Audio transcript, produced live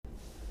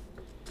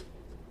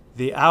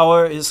The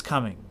hour is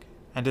coming,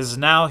 and is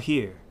now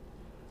here,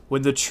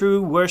 when the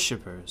true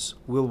worshippers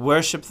will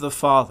worship the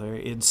Father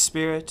in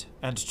spirit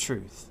and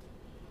truth,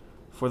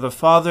 for the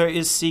Father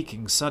is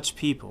seeking such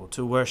people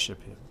to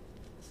worship him.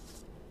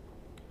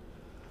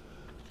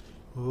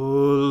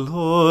 O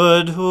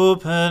Lord,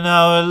 open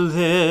our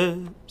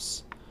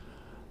lips,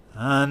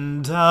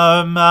 and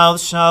our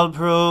mouth shall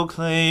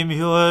proclaim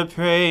your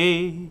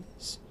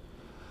praise.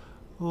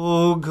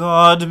 O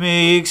God,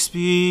 make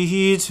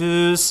speed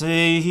to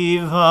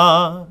save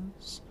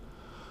us.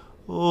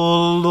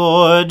 O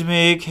Lord,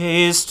 make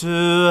haste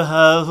to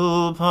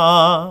help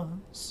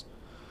us.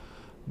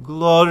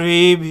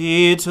 Glory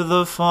be to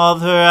the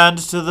Father, and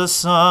to the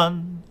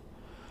Son,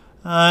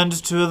 and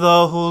to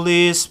the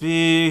Holy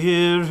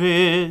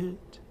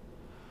Spirit,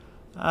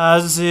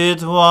 as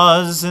it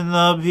was in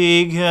the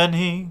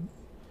beginning,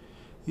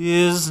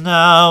 is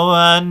now,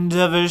 and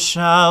ever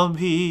shall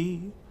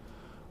be,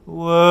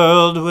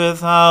 world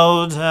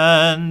without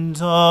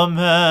end.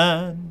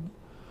 Amen.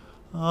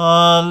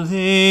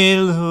 Alleluia.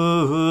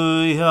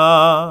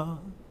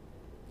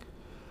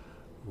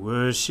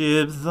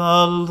 Worship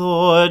the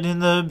Lord in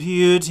the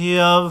beauty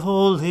of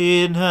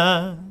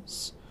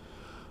holiness.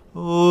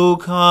 O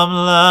come,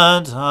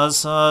 let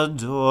us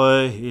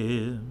adore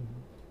him.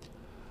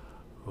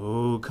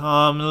 O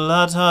come,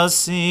 let us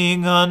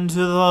sing unto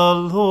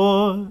the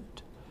Lord.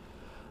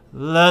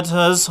 Let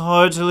us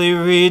heartily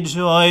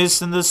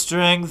rejoice in the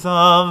strength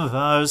of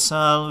our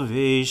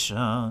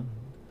salvation.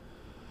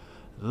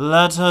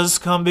 Let us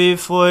come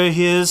before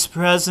his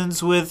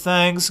presence with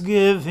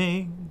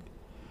thanksgiving,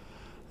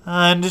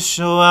 and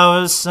show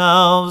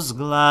ourselves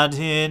glad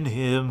in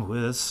him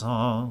with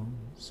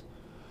songs.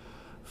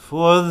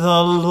 For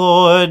the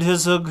Lord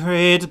is a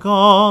great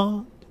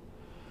God,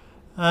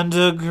 and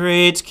a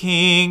great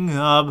King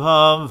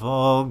above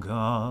all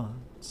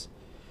gods.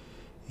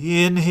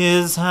 In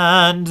his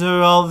hand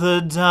are all the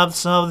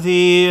depths of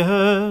the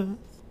earth,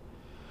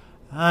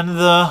 and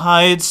the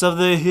heights of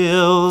the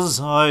hills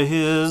are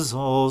his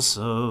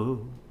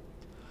also.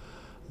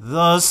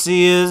 The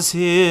sea is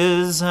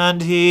his,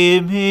 and he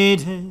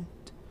made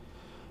it,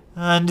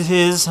 and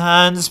his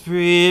hands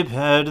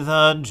prepared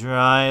the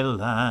dry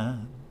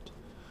land.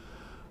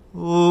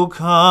 O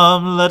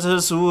come, let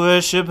us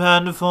worship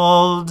and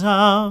fall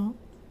down,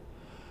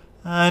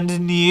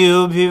 and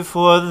kneel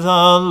before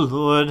the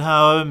Lord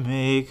our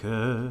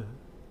Maker.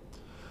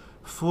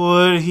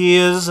 For he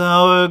is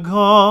our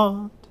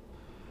God,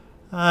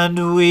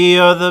 and we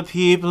are the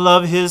people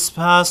of his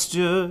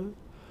pasture,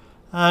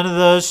 and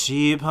the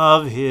sheep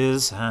of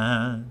his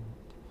hand.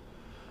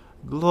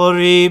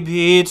 Glory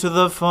be to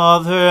the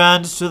Father,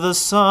 and to the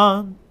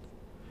Son,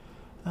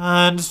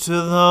 and to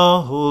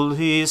the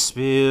Holy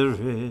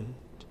Spirit,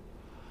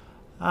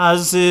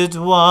 as it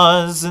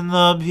was in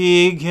the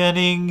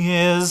beginning,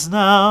 is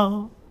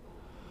now,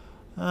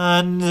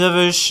 and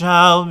ever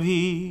shall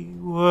be,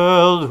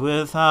 world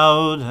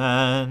without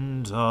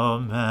end.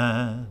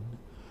 Amen.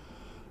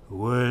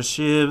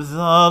 Worship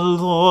the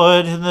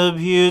Lord in the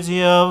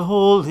beauty of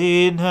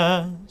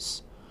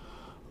holiness.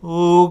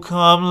 O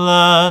come,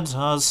 let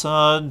us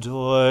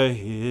adore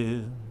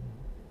him.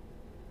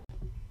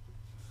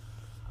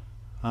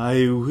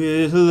 I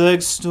will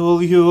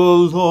extol you, O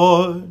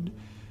Lord,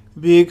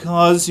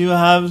 because you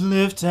have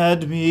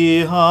lifted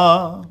me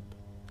up,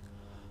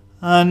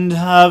 and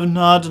have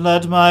not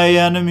let my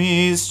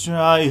enemies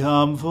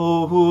triumph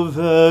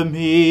over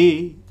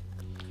me.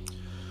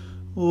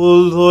 O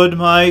Lord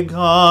my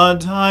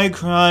God, I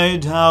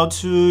cried out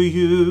to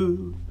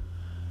you,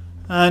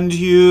 and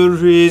you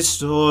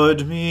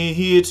restored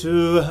me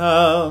to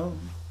health.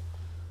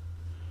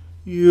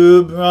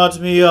 You brought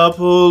me up,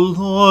 O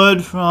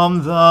Lord,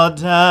 from the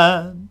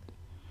dead.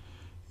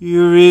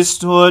 You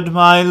restored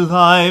my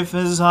life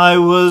as I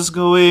was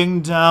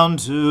going down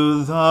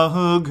to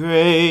the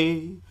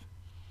grave.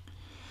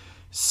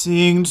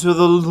 Sing to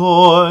the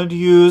Lord,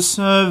 you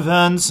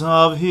servants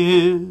of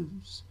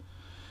his.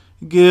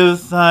 Give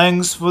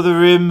thanks for the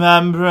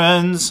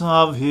remembrance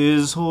of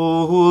his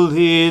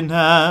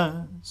holiness.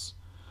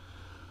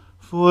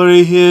 For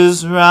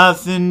his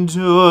wrath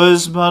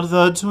endures but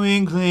the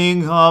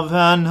twinkling of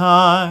an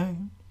eye,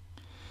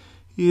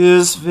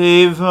 his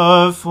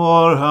favor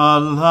for a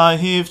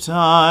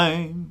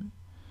lifetime.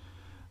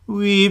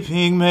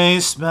 Weeping may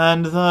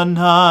spend the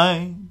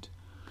night,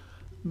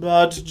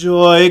 but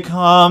joy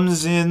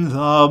comes in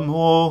the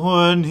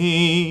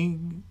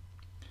morning.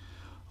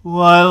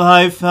 While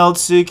I felt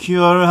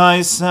secure,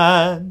 I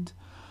said,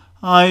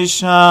 I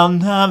shall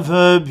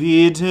never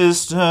be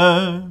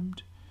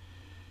disturbed.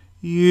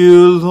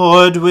 You,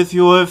 Lord, with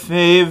your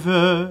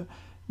favor,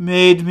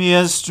 made me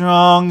as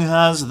strong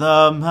as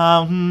the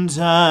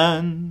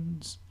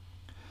mountains.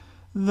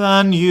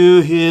 Then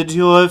you hid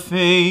your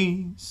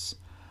face,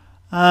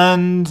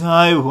 and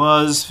I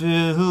was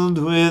filled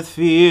with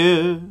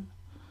fear.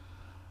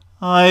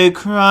 I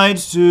cried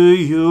to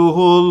you,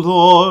 O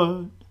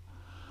Lord.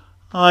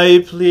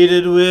 I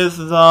pleaded with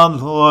the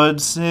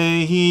Lord,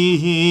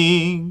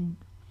 saying,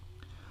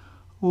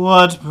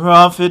 What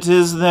profit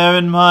is there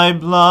in my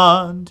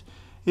blood,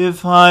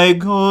 if I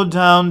go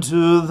down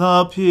to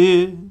the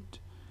pit?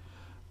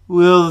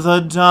 Will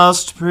the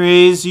dust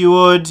praise you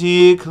or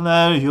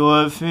declare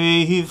your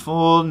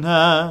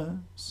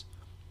faithfulness?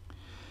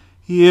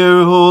 Hear,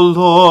 O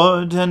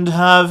Lord, and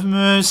have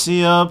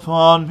mercy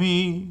upon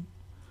me.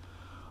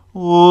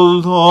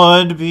 O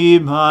Lord, be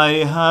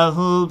my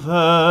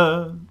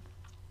helper.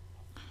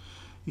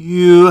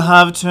 You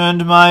have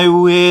turned my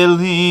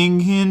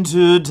wailing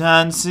into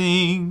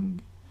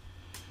dancing.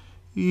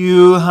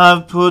 You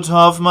have put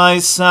off my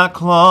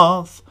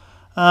sackcloth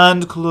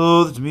and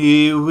clothed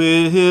me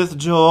with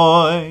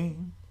joy.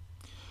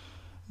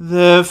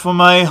 Therefore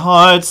my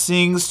heart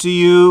sings to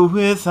you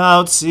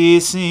without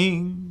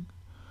ceasing.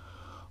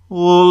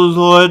 O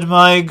Lord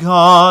my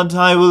God,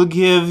 I will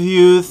give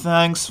you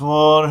thanks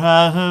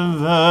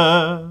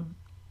forever.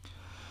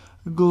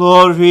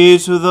 Glory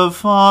to the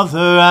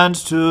Father, and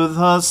to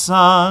the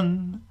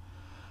Son,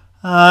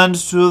 and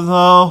to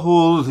the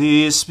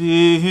Holy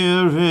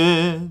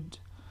Spirit,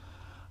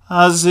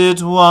 as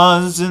it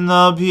was in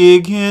the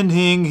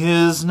beginning,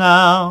 is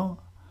now,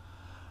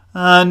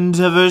 and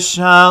ever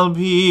shall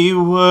be,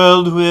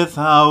 world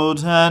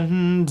without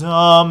end.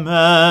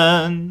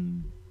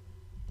 Amen.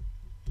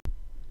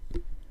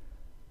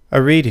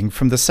 A reading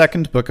from the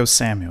second book of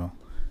Samuel.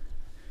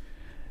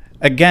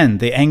 Again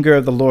the anger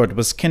of the Lord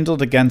was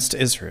kindled against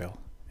Israel,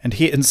 and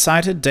he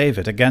incited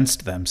David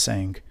against them,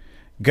 saying,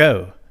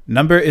 Go,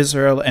 number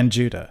Israel and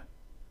Judah.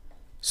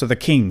 So the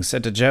king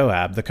said to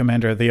Joab, the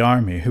commander of the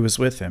army, who was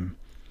with him,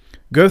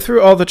 Go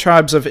through all the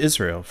tribes of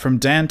Israel, from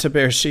Dan to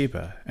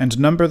Beersheba, and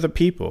number the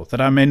people,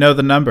 that I may know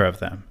the number of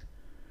them.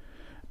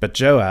 But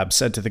Joab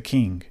said to the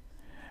king,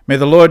 May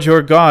the Lord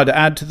your God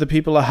add to the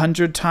people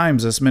 100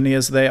 times as many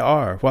as they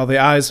are, while the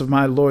eyes of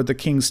my lord the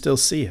king still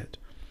see it.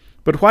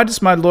 But why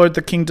does my lord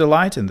the king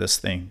delight in this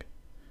thing?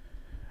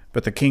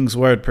 But the king's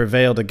word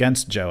prevailed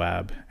against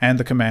Joab and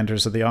the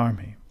commanders of the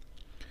army.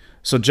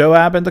 So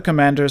Joab and the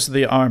commanders of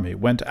the army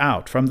went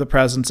out from the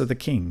presence of the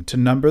king to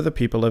number the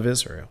people of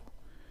Israel.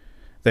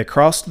 They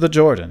crossed the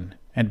Jordan,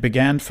 and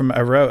began from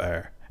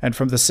Aroer, and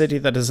from the city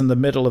that is in the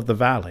middle of the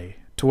valley,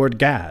 toward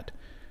Gad,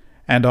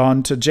 and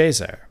on to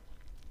Jazer.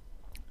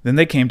 Then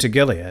they came to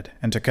Gilead,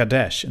 and to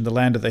Kadesh in the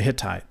land of the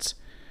Hittites,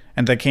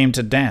 and they came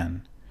to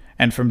Dan,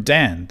 and from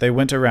Dan they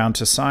went around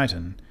to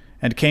Sidon,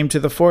 and came to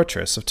the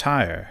fortress of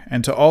Tyre,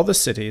 and to all the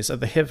cities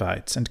of the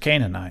Hivites and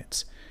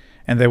Canaanites,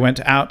 and they went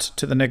out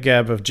to the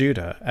Negeb of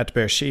Judah at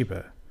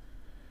Beersheba.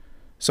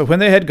 So when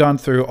they had gone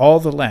through all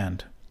the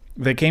land,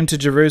 they came to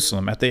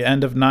Jerusalem at the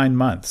end of 9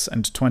 months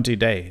and 20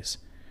 days.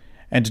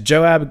 And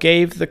Joab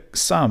gave the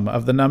sum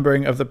of the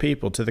numbering of the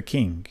people to the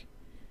king.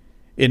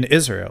 In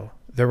Israel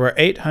there were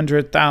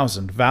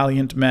 800,000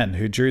 valiant men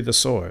who drew the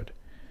sword,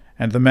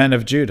 and the men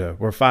of Judah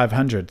were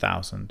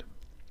 500,000.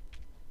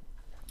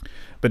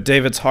 But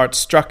David's heart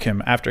struck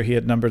him after he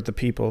had numbered the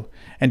people,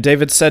 and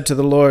David said to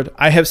the Lord,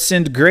 I have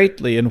sinned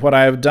greatly in what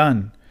I have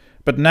done.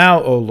 But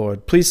now, O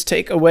Lord, please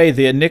take away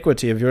the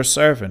iniquity of your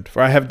servant,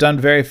 for I have done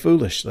very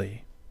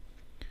foolishly.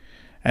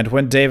 And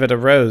when David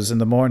arose in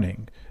the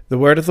morning, the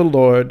word of the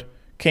Lord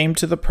came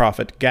to the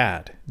prophet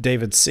Gad,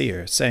 David's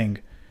seer, saying,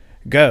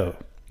 Go,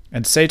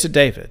 and say to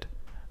David,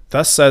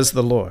 Thus says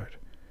the Lord,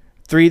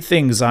 3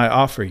 things I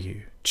offer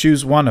you,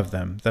 choose one of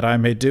them, that I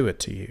may do it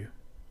to you.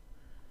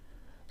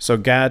 So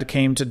Gad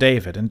came to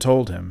David and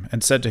told him,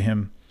 and said to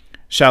him,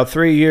 Shall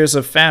 3 years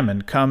of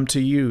famine come to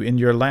you in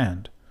your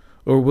land?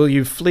 Or will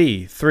you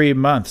flee 3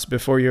 months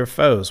before your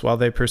foes while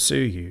they pursue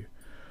you?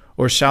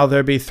 Or shall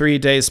there be 3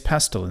 days'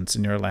 pestilence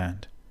in your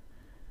land?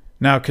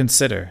 Now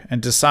consider, and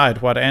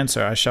decide what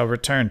answer I shall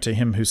return to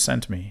him who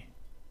sent me.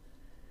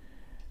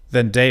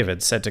 Then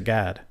David said to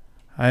Gad,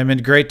 I am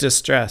in great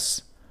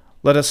distress.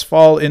 Let us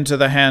fall into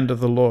the hand of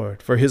the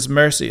Lord, for his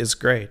mercy is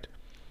great.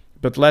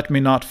 But let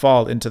me not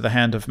fall into the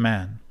hand of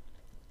man.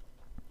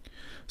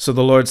 So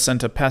the Lord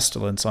sent a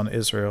pestilence on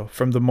Israel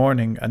from the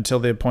morning until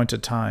the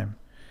appointed time,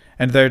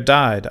 and there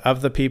died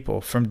of the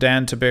people from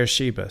Dan to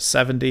Beersheba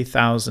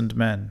 70,000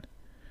 men.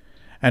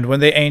 And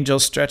when the angel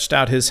stretched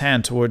out his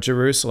hand toward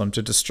Jerusalem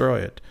to destroy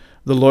it,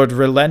 the Lord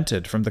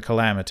relented from the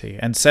calamity,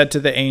 and said to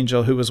the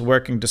angel who was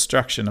working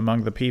destruction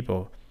among the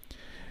people,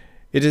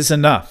 It is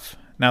enough,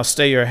 now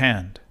stay your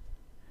hand.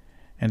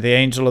 And the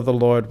angel of the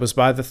Lord was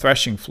by the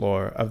threshing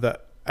floor of the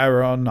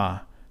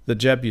Araunah the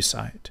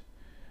Jebusite.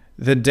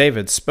 Then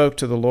David spoke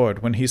to the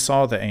Lord when he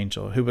saw the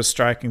angel who was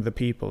striking the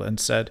people, and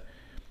said,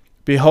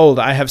 Behold,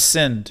 I have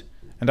sinned,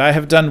 and I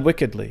have done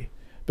wickedly.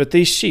 But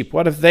these sheep,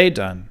 what have they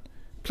done?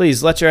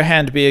 Please let your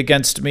hand be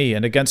against me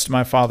and against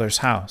my father's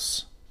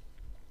house.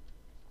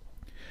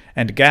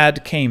 And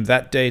Gad came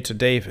that day to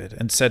David,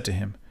 and said to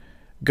him,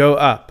 Go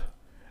up,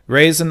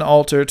 raise an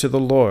altar to the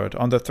Lord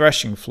on the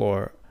threshing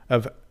floor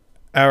of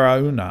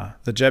Araunah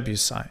the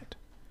Jebusite.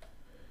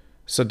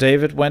 So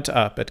David went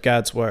up at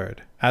Gad's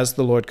word, as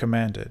the Lord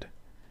commanded.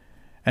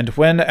 And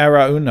when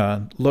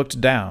Araunah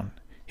looked down,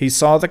 he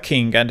saw the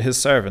king and his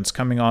servants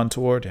coming on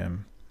toward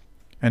him.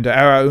 And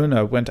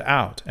Araunah went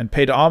out, and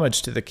paid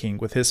homage to the king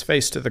with his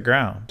face to the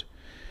ground.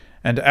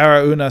 And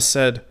Araunah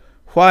said,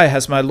 Why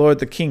has my lord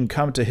the king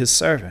come to his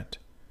servant?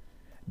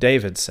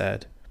 David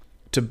said,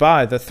 "To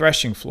buy the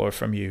threshing floor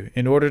from you,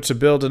 in order to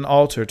build an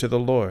altar to the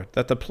Lord,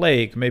 that the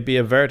plague may be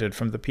averted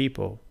from the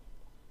people."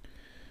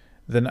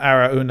 Then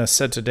Araunah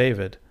said to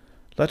David,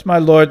 "Let my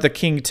lord the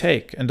king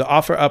take, and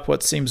offer up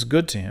what seems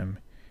good to him.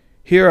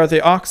 Here are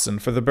the oxen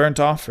for the burnt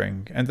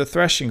offering, and the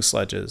threshing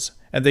sledges,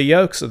 and the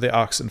yokes of the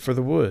oxen for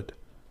the wood.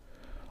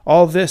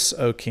 All this,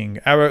 O king,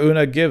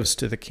 Araunah gives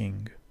to the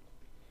king."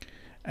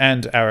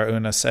 And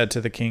Araunah said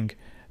to the king,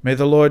 "May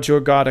the Lord your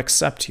God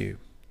accept you."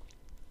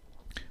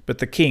 But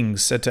the king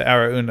said to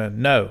Araunah,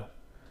 "No,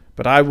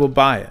 but I will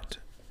buy it.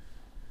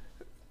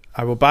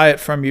 I will buy it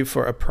from you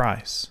for a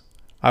price.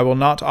 I will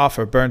not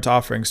offer burnt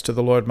offerings to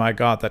the Lord my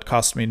God that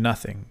cost me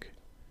nothing."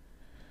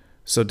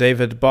 So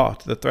David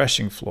bought the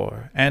threshing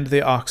floor and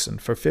the oxen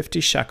for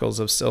 50 shekels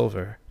of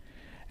silver.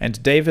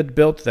 And David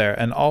built there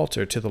an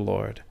altar to the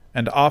Lord,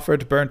 and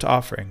offered burnt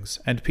offerings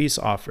and peace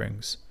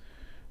offerings.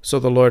 So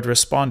the Lord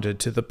responded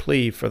to the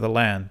plea for the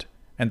land,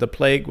 and the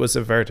plague was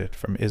averted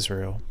from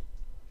Israel.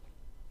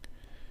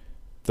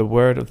 The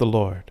word of the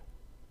Lord.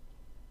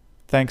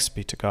 Thanks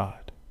be to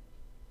God.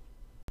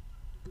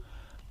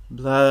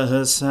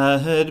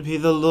 Blessed be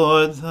the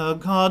Lord, the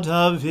God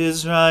of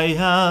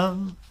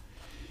Israel.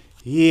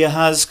 He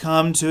has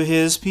come to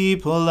his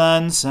people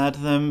and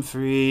set them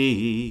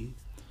free.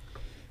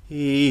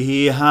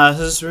 He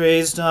has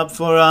raised up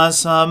for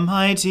us a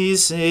mighty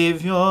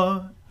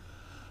Saviour,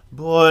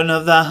 born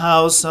of the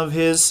house of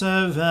his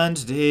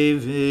servant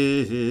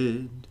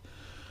David.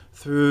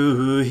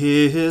 Through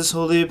his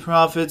holy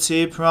prophets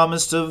he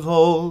promised of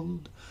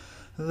old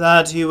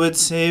that he would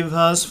save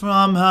us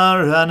from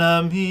our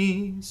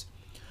enemies,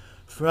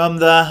 from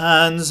the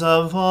hands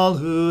of all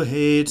who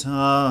hate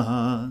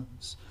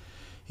us.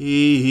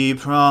 He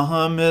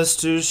promised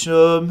to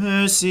show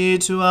mercy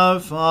to our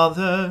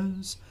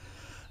fathers,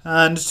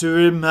 and to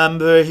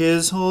remember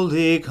his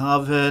holy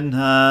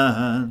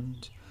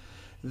covenant.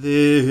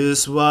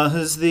 This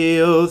was the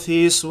oath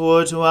he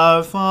swore to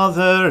our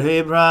father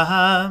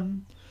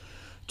Abraham,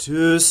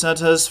 to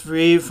set us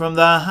free from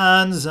the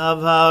hands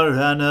of our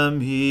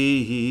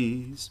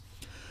enemies,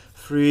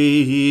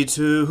 free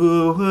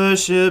to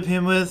worship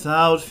him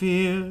without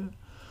fear,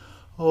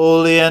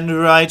 holy and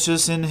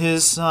righteous in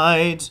his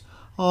sight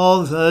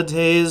all the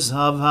days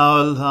of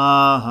our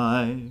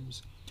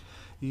lives.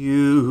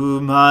 You,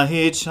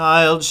 my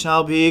child,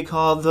 shall be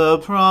called the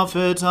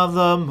prophet of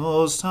the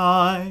Most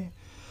High,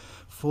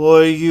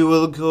 for you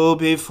will go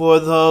before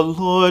the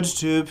Lord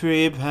to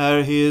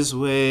prepare his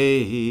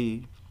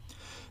way,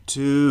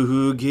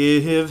 to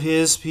give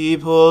his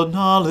people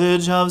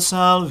knowledge of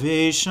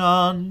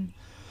salvation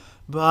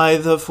by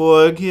the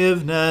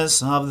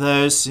forgiveness of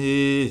their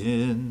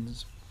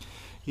sins.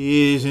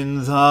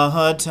 In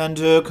the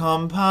tender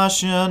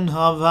compassion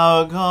of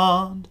our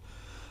God,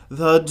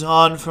 the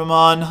dawn from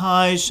on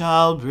high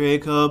shall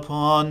break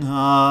upon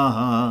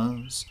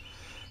us,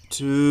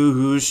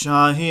 to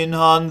shine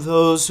on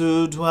those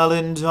who dwell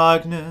in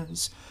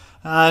darkness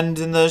and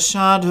in the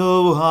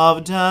shadow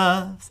of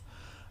death,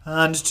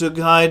 and to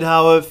guide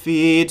our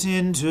feet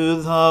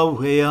into the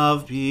way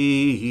of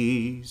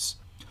peace.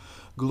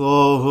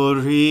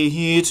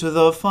 Glory to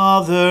the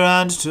Father,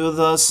 and to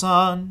the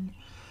Son,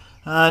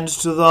 and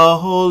to the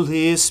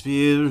Holy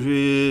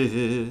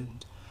Spirit,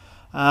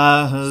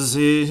 as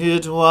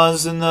it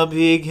was in the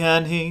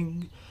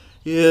beginning,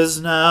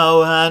 is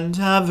now, and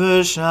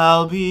ever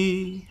shall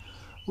be,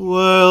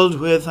 world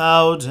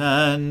without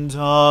end.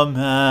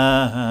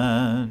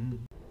 Amen.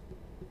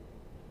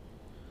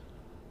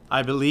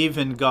 I believe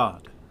in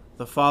God,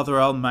 the Father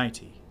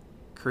Almighty,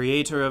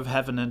 creator of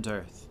heaven and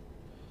earth.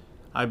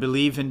 I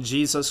believe in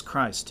Jesus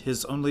Christ,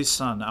 his only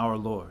Son, our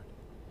Lord.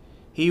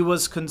 He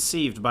was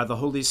conceived by the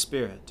Holy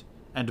Spirit,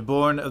 and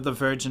born of the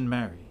Virgin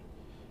Mary.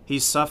 He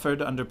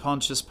suffered under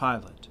Pontius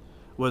Pilate,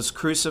 was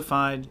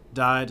crucified,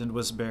 died, and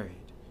was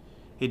buried.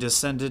 He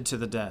descended to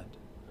the dead.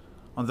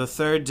 On the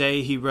third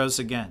day he rose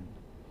again.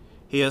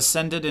 He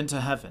ascended into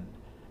heaven,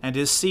 and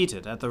is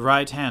seated at the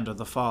right hand of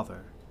the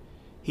Father.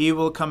 He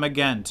will come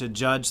again to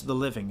judge the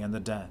living and the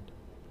dead.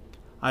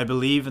 I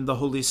believe in the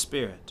Holy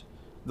Spirit,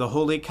 the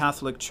Holy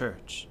Catholic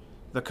Church,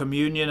 the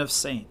communion of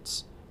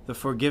saints, the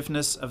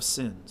forgiveness of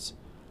sins,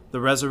 the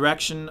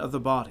resurrection of the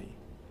body,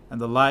 and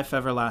the life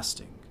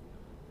everlasting.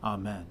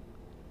 Amen.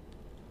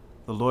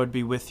 The Lord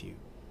be with you.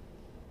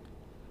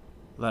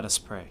 Let us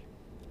pray.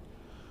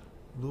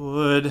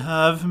 Lord,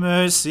 have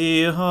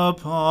mercy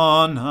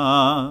upon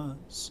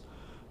us.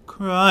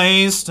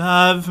 Christ,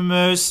 have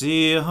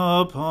mercy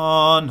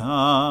upon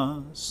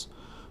us.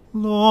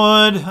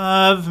 Lord,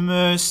 have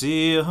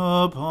mercy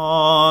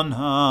upon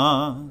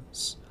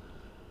us.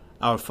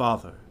 Our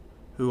Father,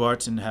 who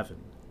art in heaven,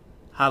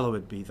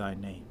 hallowed be thy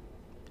name.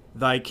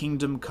 Thy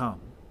kingdom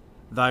come,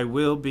 thy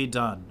will be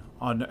done,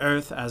 on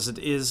earth as it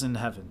is in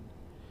heaven.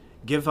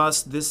 Give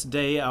us this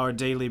day our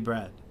daily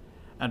bread,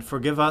 and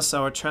forgive us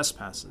our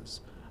trespasses,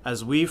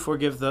 as we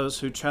forgive those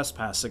who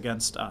trespass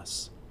against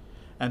us.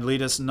 And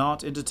lead us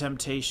not into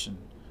temptation,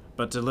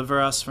 but deliver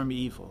us from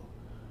evil.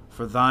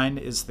 For thine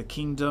is the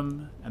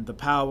kingdom, and the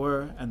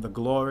power, and the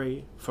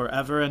glory,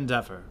 forever and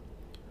ever.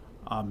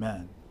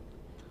 Amen.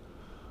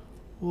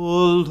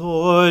 O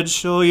Lord,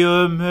 show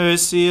your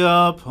mercy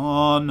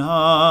upon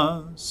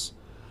us,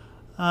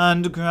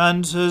 and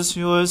grant us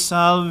your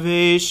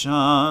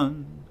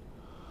salvation.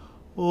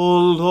 O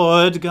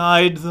Lord,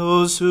 guide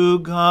those who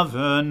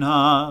govern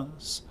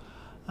us,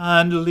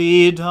 and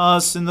lead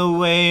us in the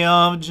way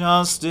of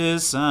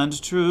justice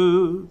and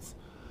truth.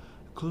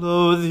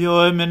 Clothe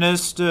your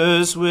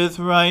ministers with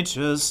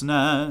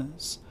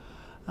righteousness,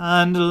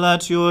 and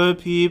let your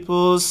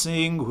people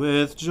sing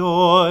with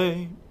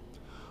joy.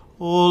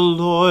 O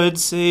Lord,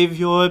 save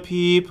your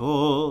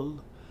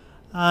people,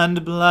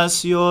 and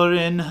bless your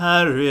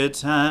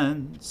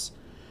inheritance.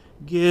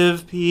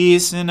 Give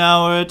peace in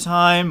our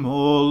time,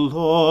 O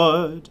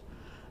Lord,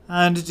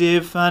 and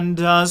defend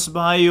us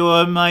by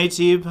your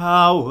mighty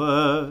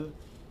power.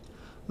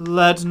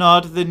 Let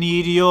not the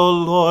needy, O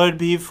Lord,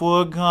 be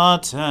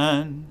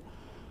forgotten,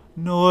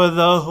 nor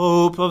the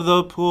hope of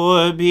the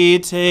poor be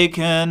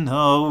taken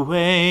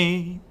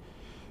away.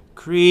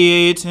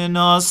 Create in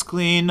us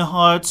clean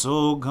hearts,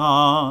 O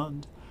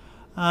God,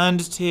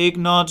 and take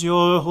not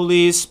your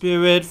Holy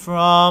Spirit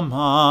from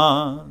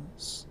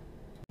us.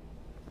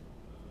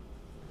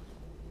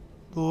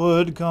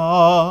 Lord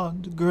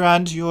God,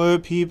 grant your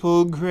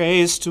people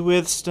grace to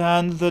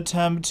withstand the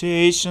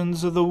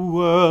temptations of the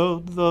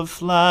world, the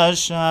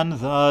flesh, and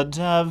the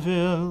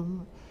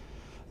devil,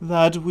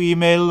 that we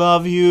may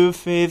love you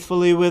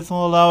faithfully with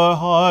all our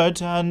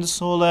heart and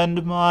soul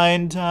and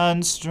mind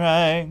and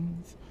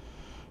strength.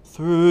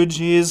 Through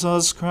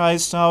Jesus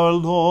Christ our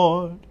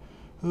Lord,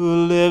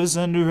 who lives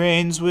and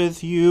reigns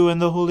with you in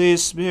the Holy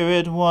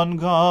Spirit, one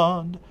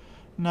God,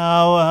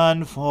 now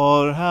and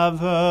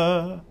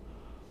forever.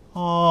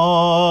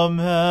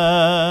 Amen.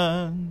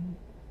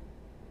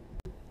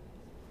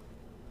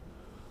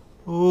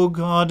 O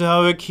God,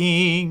 our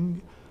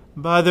King,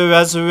 by the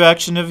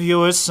resurrection of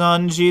your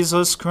Son,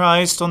 Jesus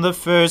Christ, on the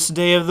first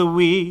day of the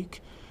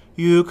week,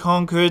 you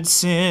conquered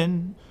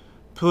sin,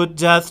 put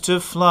death to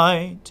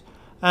flight,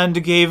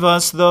 and gave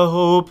us the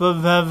hope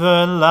of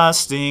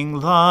everlasting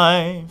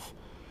life.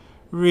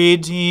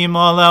 Redeem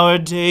all our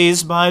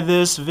days by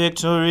this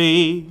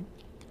victory.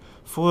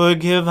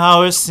 Forgive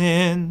our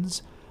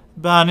sins,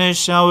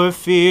 banish our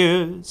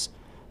fears,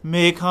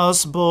 make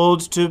us bold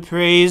to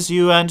praise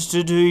you and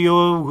to do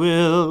your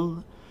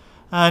will,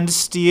 and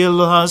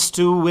steel us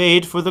to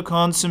wait for the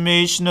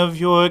consummation of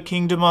your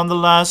kingdom on the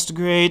last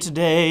great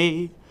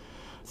day,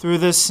 through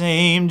the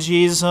same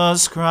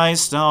Jesus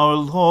Christ our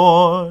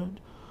Lord.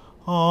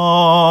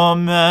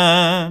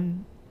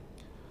 Amen.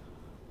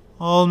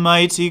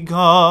 Almighty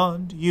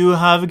God, you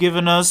have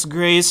given us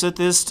grace at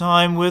this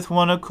time with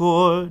one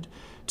accord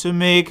to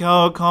make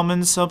our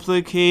common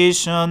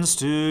supplications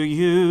to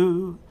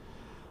you,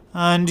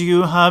 and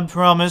you have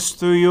promised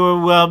through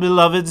your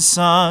well-beloved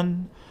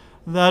Son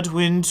that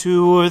when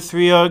 2 or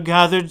 3 are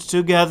gathered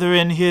together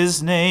in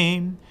his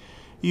name,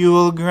 you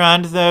will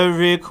grant their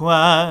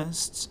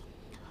requests.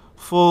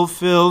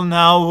 Fulfill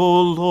now,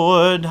 O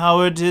Lord,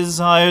 our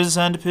desires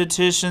and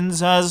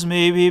petitions as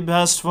may be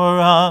best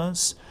for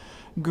us,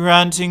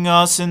 granting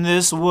us in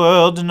this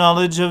world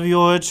knowledge of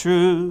your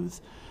truth,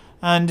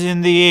 and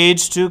in the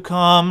age to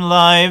come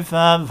life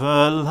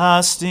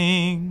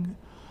everlasting.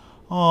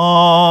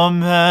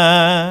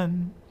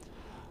 Amen.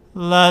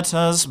 Let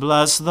us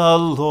bless the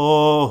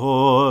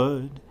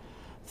Lord.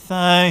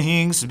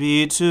 Thanks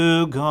be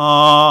to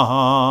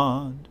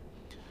God.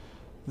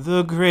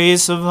 The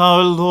grace of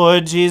our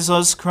Lord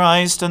Jesus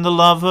Christ, and the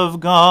love of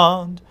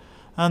God,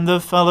 and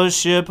the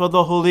fellowship of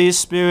the Holy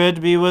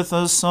Spirit be with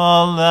us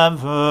all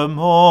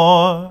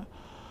evermore.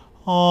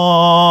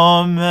 Amen.